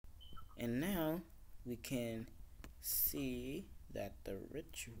And now we can see that the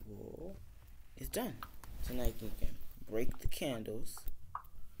ritual is done. So now you can break the candles.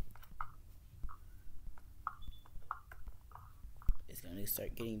 It's gonna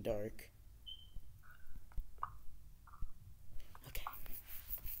start getting dark. Okay.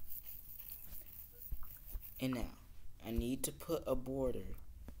 And now I need to put a border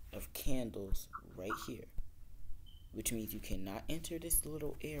of candles right here, which means you cannot enter this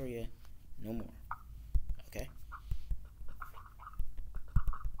little area no more. Okay?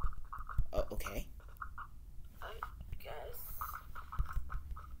 Okay. I guess.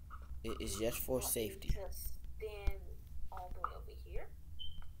 It is just for safety. Just stand all the way over here?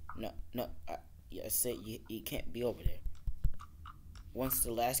 No. I said you can't be over there. Once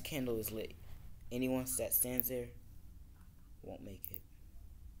the last candle is lit, anyone that stands there won't make it.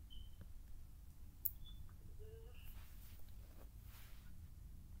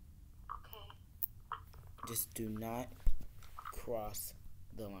 Okay. Just do not cross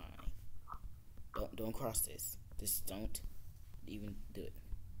the line. Don't cross this. Just don't even do it.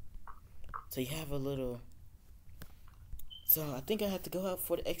 So you have a little. So I think I have to go out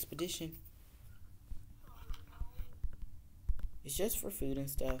for the expedition. It's just for food and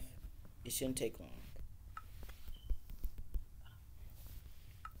stuff. It shouldn't take long.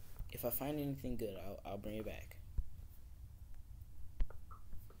 If I find anything good, I'll bring it back.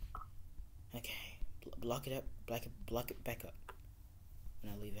 Okay, block it up, block it back up,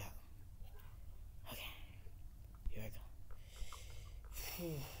 and I'll leave it out. Okay, here I go.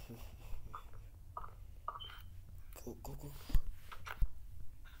 Go.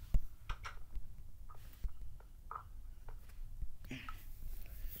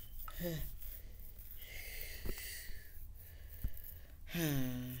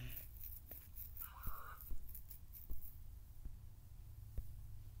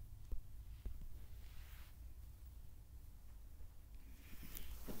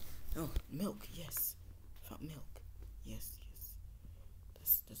 Oh, milk, yes. Found milk. Yes.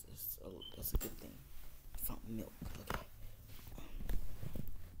 That's a good thing. Found milk. Okay.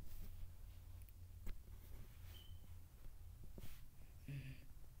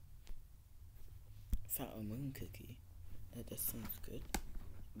 Found a moon cookie. That seems good.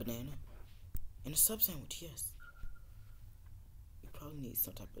 Banana. And a sub sandwich, yes. We probably need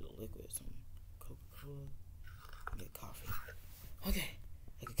some type of liquid, some Coca-Cola. Get coffee. Okay,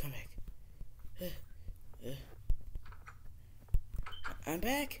 I can come back.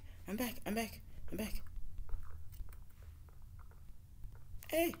 I'm back.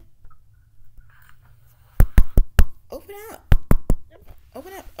 Hey. Open up.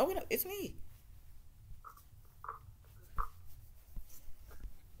 It's me.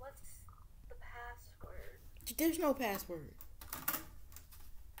 What's the password? There's no password.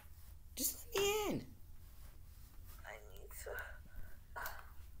 Just let me in. I need to...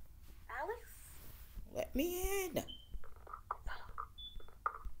 Alex? Let me in.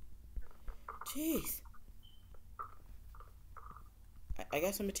 Jeez. I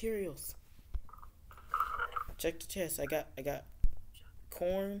got some materials. Check the chest. I got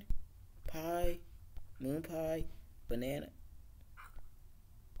corn, pie, moon pie, banana,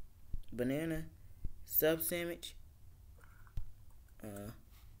 sub sandwich,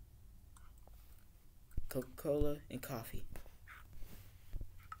 Coca-Cola, and coffee.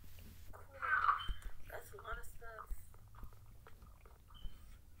 Cool. That's a lot of stuff.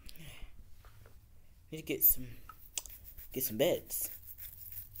 Need to get some beds.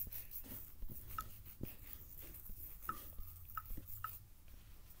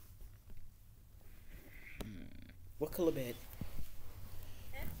 What color bed?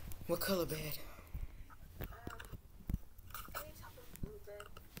 Yeah. What color bed? Any type of blue bed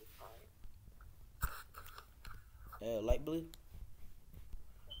would be fine. Light blue.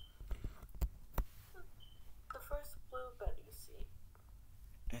 The first blue bed you see.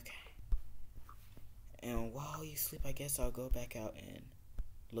 Okay. And while you sleep, I guess I'll go back out and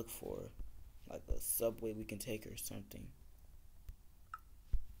look for like a subway we can take or something.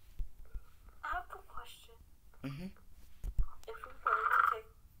 I have a question. Mm-hmm. If we were to take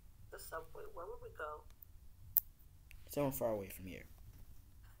the subway, where would we go? Somewhere far away from here.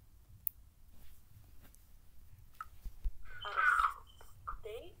 Out of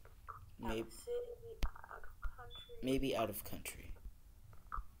state? Maybe, Out of city? Out of country? maybe out of country.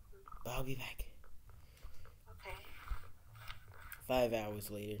 But I'll be back. Okay. 5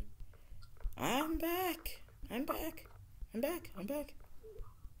 hours later. I'm back.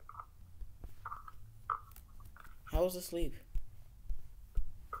 How was the sleep?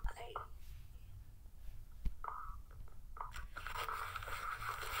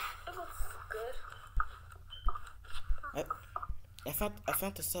 It was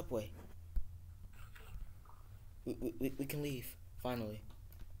found the subway. We can leave finally.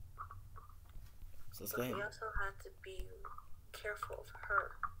 So let's go ahead. We also have to be careful of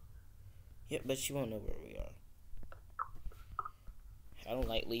her. Yeah, but she won't know where we are. I don't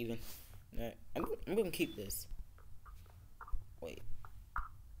like leaving. Nah, I'm gonna keep this. Wait.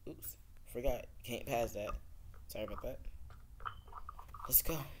 Oops. Forgot. Can't pass that. Sorry about that. Let's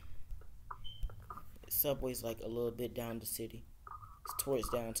go. The subway's like a little bit down the city. It's towards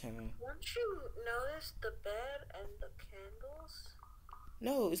downtown. Won't you notice the bed and the candles?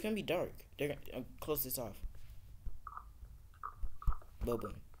 No, it's gonna be dark. I'll close this off.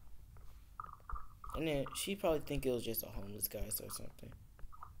 Boom. And then she probably think it was just a homeless guy or something.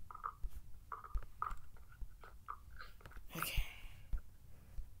 Okay.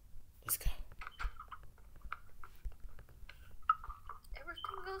 Let's go.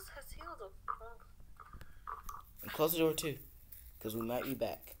 Everything else has healed up. And close the door too, because we might be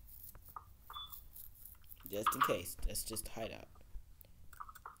back. Just in case. That's just a hideout.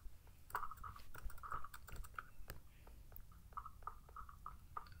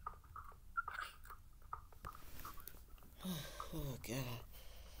 Oh God.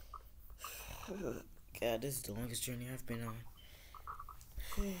 God, this is the longest journey I've been on.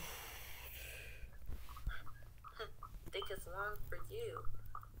 Think it's long for you.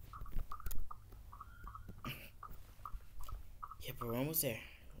 Yeah, but we're almost there.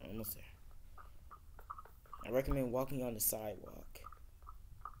 I recommend walking on the sidewalk.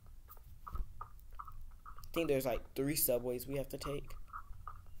 I think there's like 3 subways we have to take.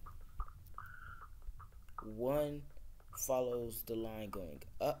 One follows the line going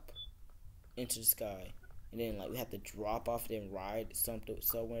up into the sky, and then like we have to drop off, then ride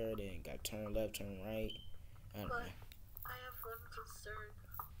somewhere, then got turn left, turn right. I don't know. I have one concern.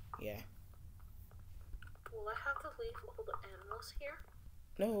 Yeah. Will I have to leave all the animals here?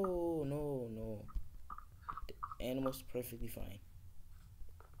 No. The animals are perfectly fine.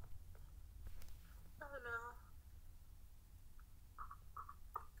 Oh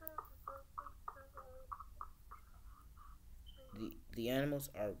no. The animals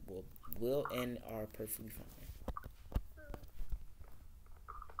will and are perfectly fine.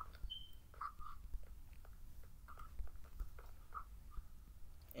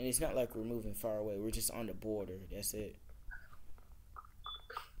 And it's not like we're moving far away. We're just on the border. That's it.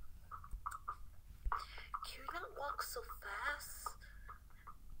 Can you not walk so fast?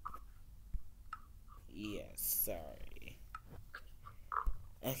 Yeah, sorry.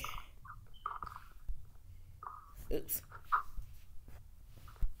 Okay. Oops.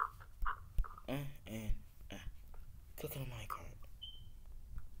 Click on my card.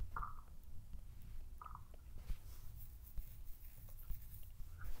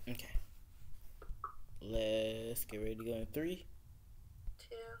 Okay. Let's get ready to go in 3,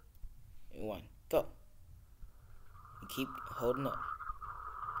 2, and 1. Go. And keep holding up.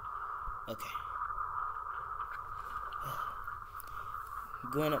 Okay.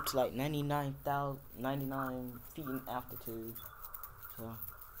 Going up to like 99 feet in altitude. So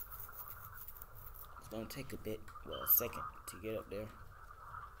it's gonna take a second to get up there.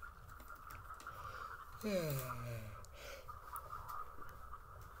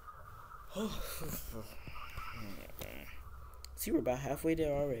 See, we're about halfway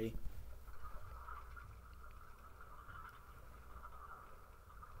there already.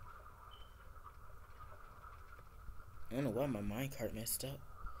 I don't know why my minecart messed up.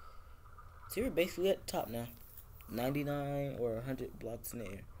 See, we're basically at the top now. 99 or 100 blocks in the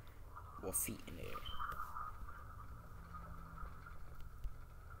air. Or feet in the air.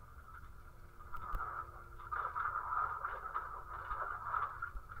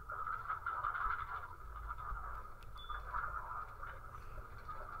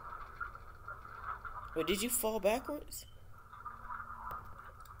 Wait, did you fall backwards?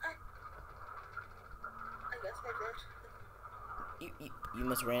 I guess I did. You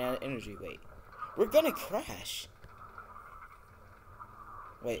must ran out of energy. Wait. We're gonna crash.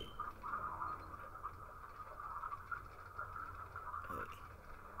 Wait.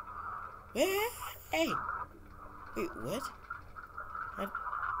 Hey! Wait, what?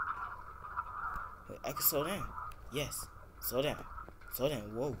 Wait, I can slow down. Yes. Slow down.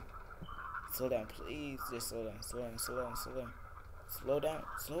 Whoa. Slow down, please. Just slow down. Slow down. I'm trying to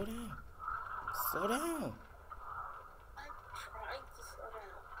slow down.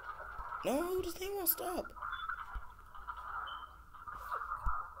 No, this thing won't stop.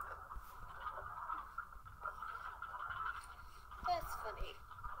 That's funny.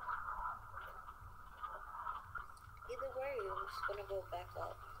 Either way, I'm just gonna go back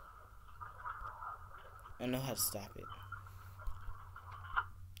up. I know how to stop it.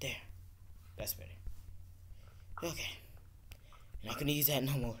 That's better. Okay. I'm not gonna use that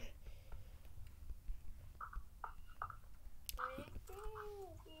no more.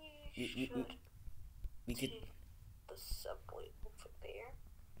 We could. The subway over there.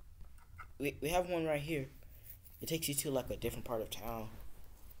 We have one right here. It takes you to like a different part of town.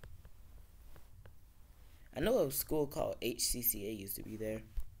 I know a school called HCCA used to be there.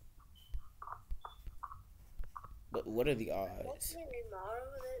 But what are the odds? Won't they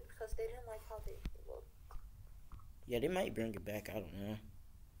remodel it because they didn't like how they looked? Yeah, they might bring it back. I don't know.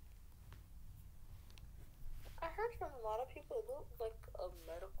 I heard from a lot of people it looked like a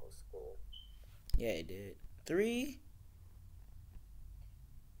medical school. Yeah, it did. 3,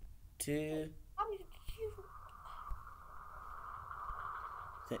 2. How did you?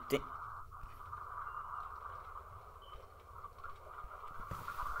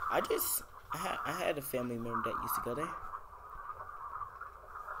 I had a family member that used to go there.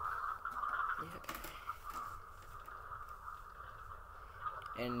 Yep.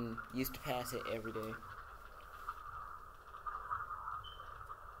 And used to pass it every day.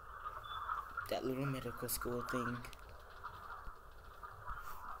 That little medical school thing.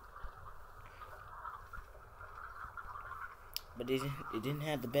 But it didn't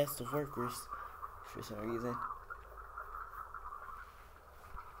have the best of workers for some reason.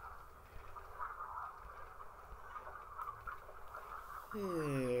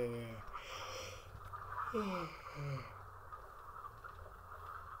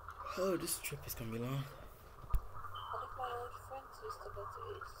 Oh, this trip is gonna be long. One of my old friends used to go to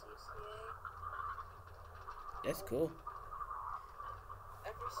HCCA. That's cool.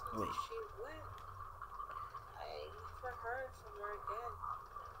 Ever since Wait. she went, I never heard from her again.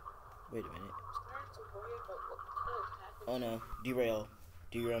 Wait a minute. I'm starting to worry about what could happen. Oh no,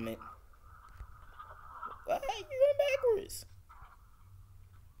 derailment. Why are you going backwards?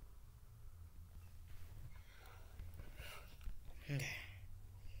 Okay.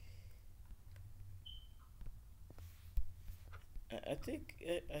 I think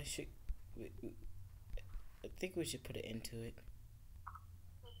I should. I think we should put an end to it.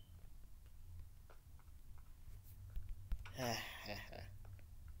 Well,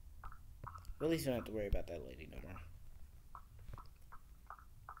 at least we don't have to worry about that lady no more.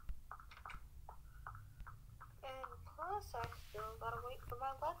 And plus, I still gotta wait for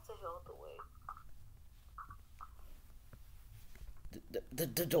my leg to heal the way.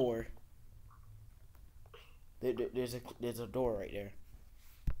 The door. There's a door right there.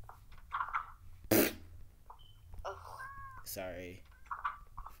 Ugh. Sorry.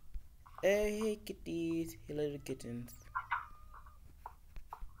 Hey kitties, hey little kittens.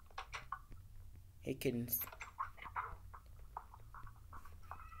 Hey kittens.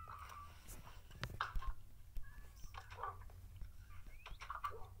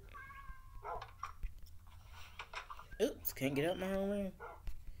 Oops, can't get out my own room.